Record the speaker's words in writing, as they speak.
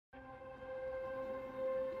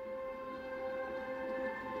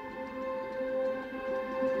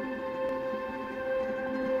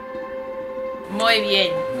Muy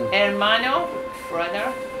bien. Hermano,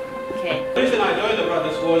 brother, Ken. The reason I joined the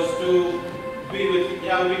brothers was to be with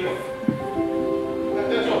young people.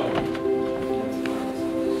 That's all.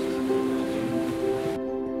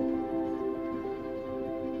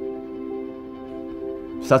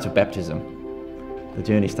 Starts with baptism. The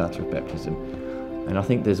journey starts with baptism. And I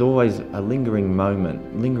think there's always a lingering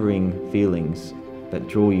moment, lingering feelings that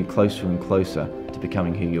draw you closer and closer to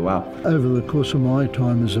becoming who you are. Over the course of my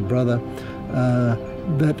time as a brother,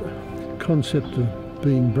 that concept of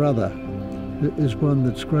being brother is one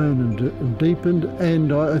that's grown and deepened,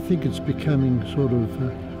 and I think it's becoming sort of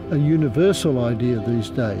a universal idea these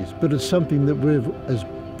days, but it's something that we've, as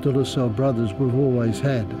the Salle Brothers, we've always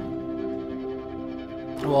had.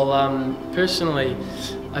 Well, personally,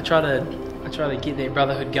 I try to get that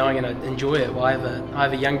brotherhood going and I enjoy it. Well, I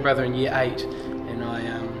have a young brother in year 8,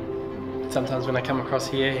 and sometimes when I come across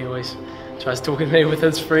here, he always tries talking to me with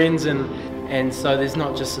his friends, and so there's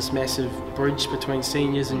not just this massive bridge between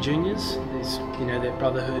seniors and juniors. There's that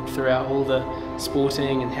brotherhood throughout all the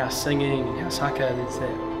sporting and house singing and house haka. There's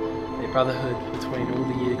that brotherhood between all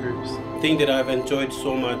the year groups. The thing that I've enjoyed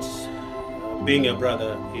so much being a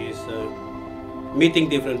brother is meeting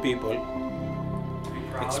different people,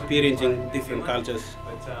 experiencing different cultures.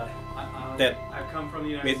 That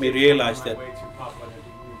made me realize that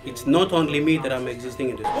it's not only me that I'm existing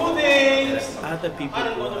in this world. There are other people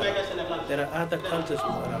who are, there are other cultures who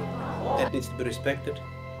are around that needs to be respected.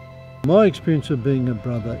 My experience of being a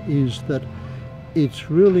brother is that it's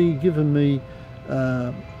really given me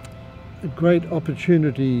great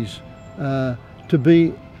opportunities to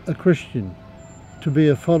be a Christian, to be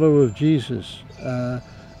a follower of Jesus, the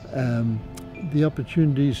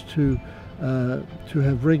opportunities to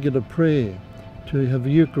have regular prayer, to have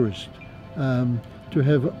Eucharist, to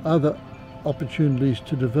have other opportunities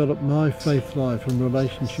to develop my faith life and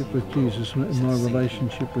relationship with Jesus and my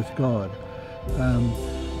relationship with God.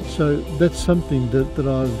 So that's something that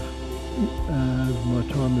I've, over my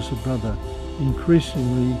time as a brother,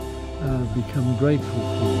 increasingly become grateful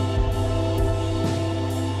for.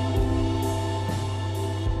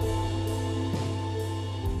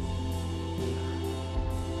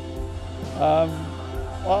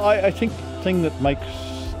 I think the thing that makes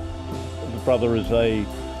the brother is a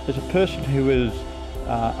person who is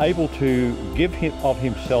able to give of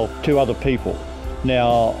himself to other people.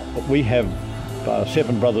 Now, we have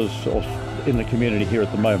 7 brothers in the community here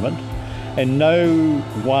at the moment, and no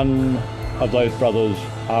one of those brothers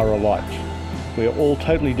are alike. We're all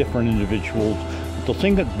totally different individuals. The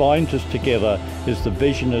thing that binds us together is the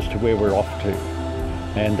vision as to where we're off to,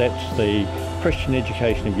 and that's the Christian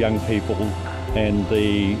education of young people and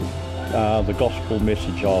the gospel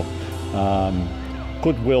message of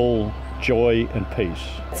goodwill, joy and peace.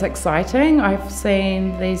 It's exciting. I've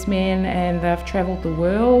seen these men and they've travelled the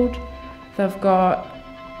world. They've got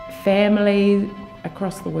family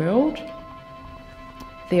across the world.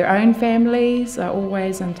 Their own families are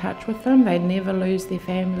always in touch with them. They never lose their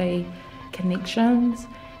family connections.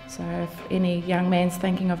 So if any young man's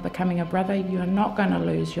thinking of becoming a brother, you're not going to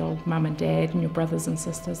lose your mum and dad and your brothers and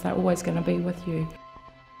sisters. They're always going to be with you.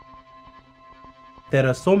 There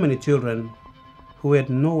are so many children who had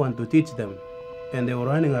no one to teach them, and they were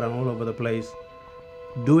running around all over the place,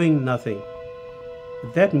 doing nothing.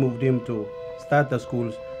 That moved him to start the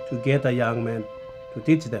schools to get a young man to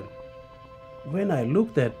teach them. When I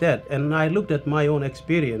looked at that, and I looked at my own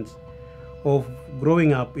experience of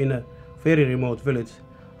growing up in a very remote village,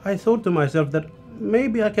 I thought to myself that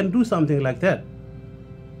maybe I can do something like that.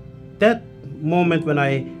 That moment when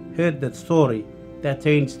I heard that story, that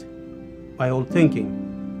changed my whole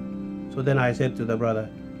thinking. So then I said to the brother,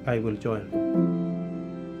 I will join.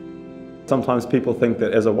 Sometimes people think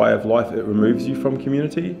that as a way of life it removes you from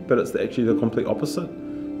community, but it's actually the complete opposite.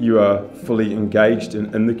 You are fully engaged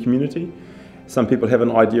in the community. Some people have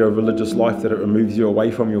an idea of religious life that it removes you away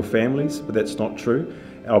from your families, but that's not true.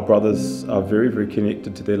 Our brothers are very, very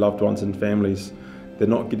connected to their loved ones and families. They're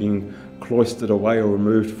not getting cloistered away or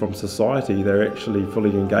removed from society. They're actually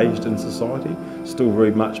fully engaged in society, still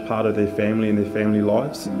very much part of their family and their family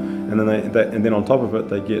lives. And then on top of it,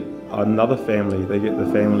 they get another family. They get the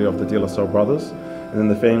family of the Salle Brothers, and then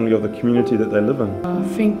the family of the community that they live in. I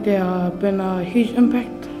think there has been a huge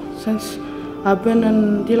impact since I've been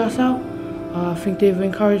in Salle. I think they've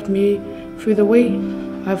encouraged me through the way.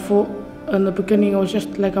 I thought in the beginning it was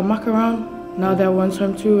just like a muck around. Now they're one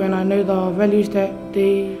home too, and I know the values that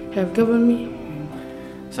they have given me.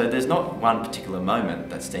 So there's not one particular moment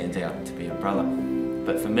that stands out to be a brother.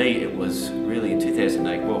 But for me it was really in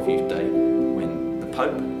 2008 World Youth Day when the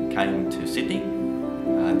Pope came to Sydney.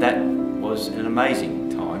 That was an amazing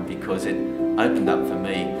time because it opened up for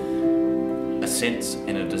me a sense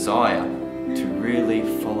and a desire to really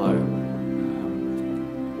follow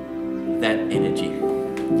that energy.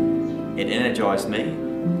 It energized me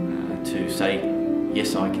to say,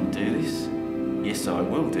 yes, I can do this, yes, I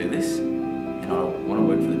will do this, and I want to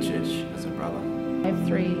work for the church as a brother. I have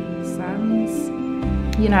 3 sons,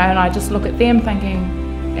 you know, and I just look at them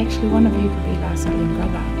thinking, actually one of you could be Lasallian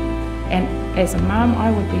brother. And as a mum,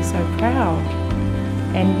 I would be so proud,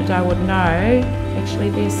 and I would know,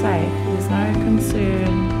 actually they're safe, there's no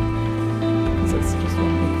concern, because it's just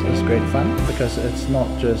one big deal. It's great fun because it's not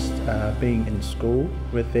just being in school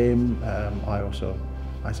with them.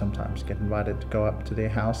 I sometimes get invited to go up to their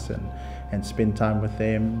house and spend time with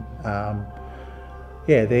them.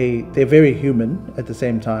 Yeah, they're very human at the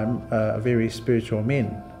same time, very spiritual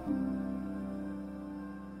men.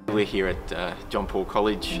 We're here at John Paul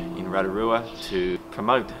College in Rotorua to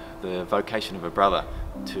promote the vocation of a brother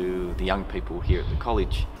to the young people here at the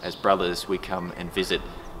college. As brothers, we come and visit,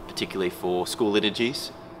 particularly for school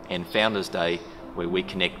liturgies and Founders Day, where we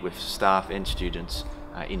connect with staff and students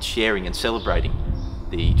in sharing and celebrating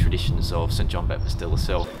the traditions of St John Baptist de La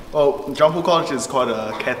Salle. Well, John Paul College is quite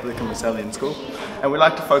a Catholic and Lasallian school, and we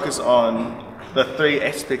like to focus on the 3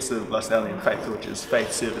 aspects of Lasallian faith, which is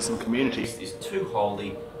faith, service and community. It's too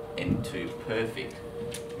holy and too perfect.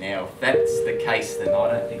 Now, if that's the case, then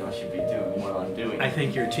I don't think I should be doing what I'm doing. I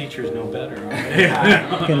think your teachers know better.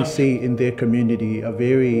 You can see in their community a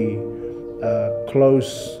very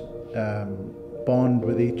close bond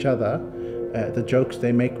with each other, the jokes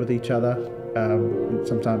they make with each other.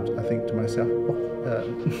 Sometimes I think to myself,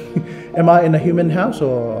 am I in a human house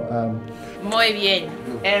or... Muy bien.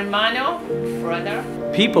 Hermano, brother.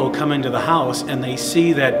 People come into the house and they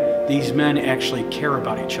see that these men actually care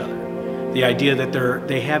about each other. The idea that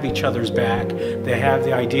they have each other's back, they have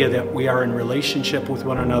the idea that we are in relationship with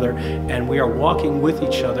one another and we are walking with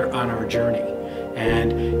each other on our journey.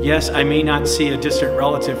 And yes, I may not see a distant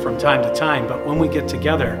relative from time to time, but when we get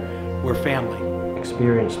together, we're family.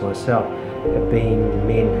 Experience myself have been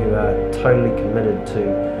men who are totally committed to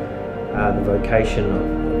the vocation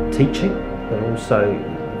of teaching, but also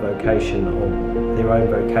the vocation of their own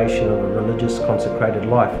vocation of a religious consecrated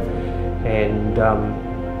life. And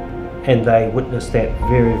they witness that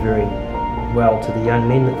very, very well to the young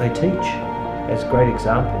men that they teach as great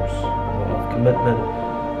examples of commitment,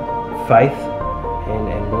 faith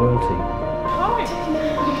and loyalty.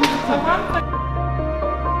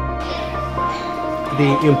 The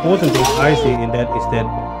important thing I see in that is that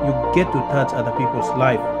you get to touch other people's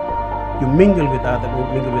life. You mingle with other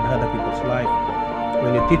people's life.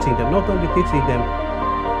 When you're teaching them, not only teaching them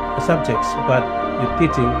the subjects, but you're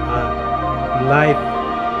teaching a life,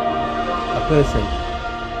 a person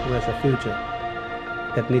who has a future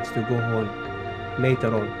that needs to go on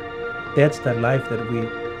later on. That's the life that we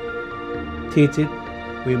teach it,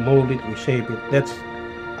 we mold it, we shape it.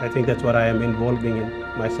 I think that's what I am involving in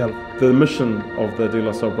myself. The mission of the De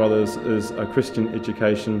La Salle Brothers is a Christian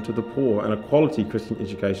education to the poor, and a quality Christian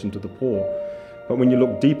education to the poor. But when you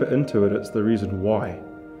look deeper into it, it's the reason why.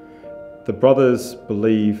 The brothers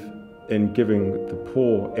believe in giving the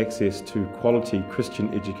poor access to quality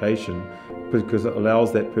Christian education because it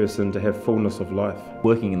allows that person to have fullness of life.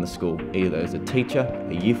 Working in the school, either as a teacher,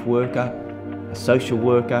 a youth worker, a social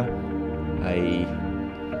worker,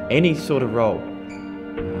 any sort of role.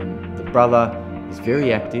 The brother is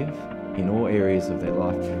very active in all areas of their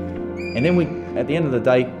life. And then at the end of the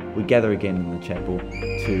day, we gather again in the chapel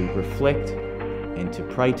to reflect and to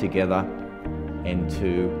pray together and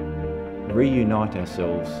to reunite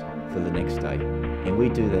ourselves for the next day. And we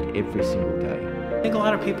do that every single day. I think a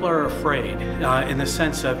lot of people are afraid in the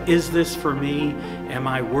sense of, is this for me? Am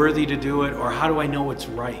I worthy to do it? Or how do I know it's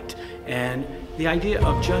right? And the idea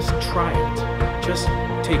of just try it, just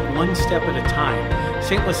take one step at a time.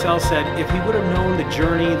 St. Lasalle said if he would have known the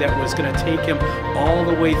journey that was going to take him all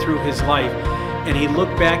the way through his life, and he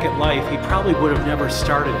looked back at life, he probably would have never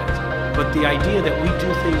started it. But the idea that we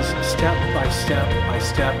do things step by step by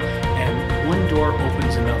step, and one door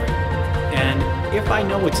opens another. And if I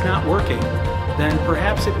know it's not working, then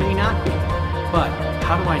perhaps it may not be. But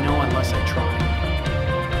how do I know unless I try?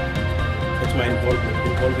 That's my involvement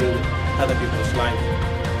with other people's life.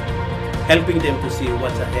 Helping them to see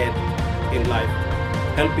what's ahead in life.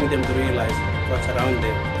 Helping them to realize what's around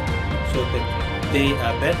them so that they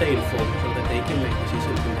are better informed so that they can make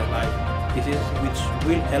decisions in their life. Decisions which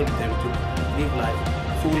will help them to live life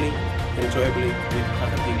fully, enjoyably with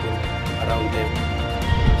other people around them.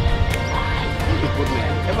 Good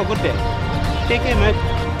man. Have a good day. Take care, man.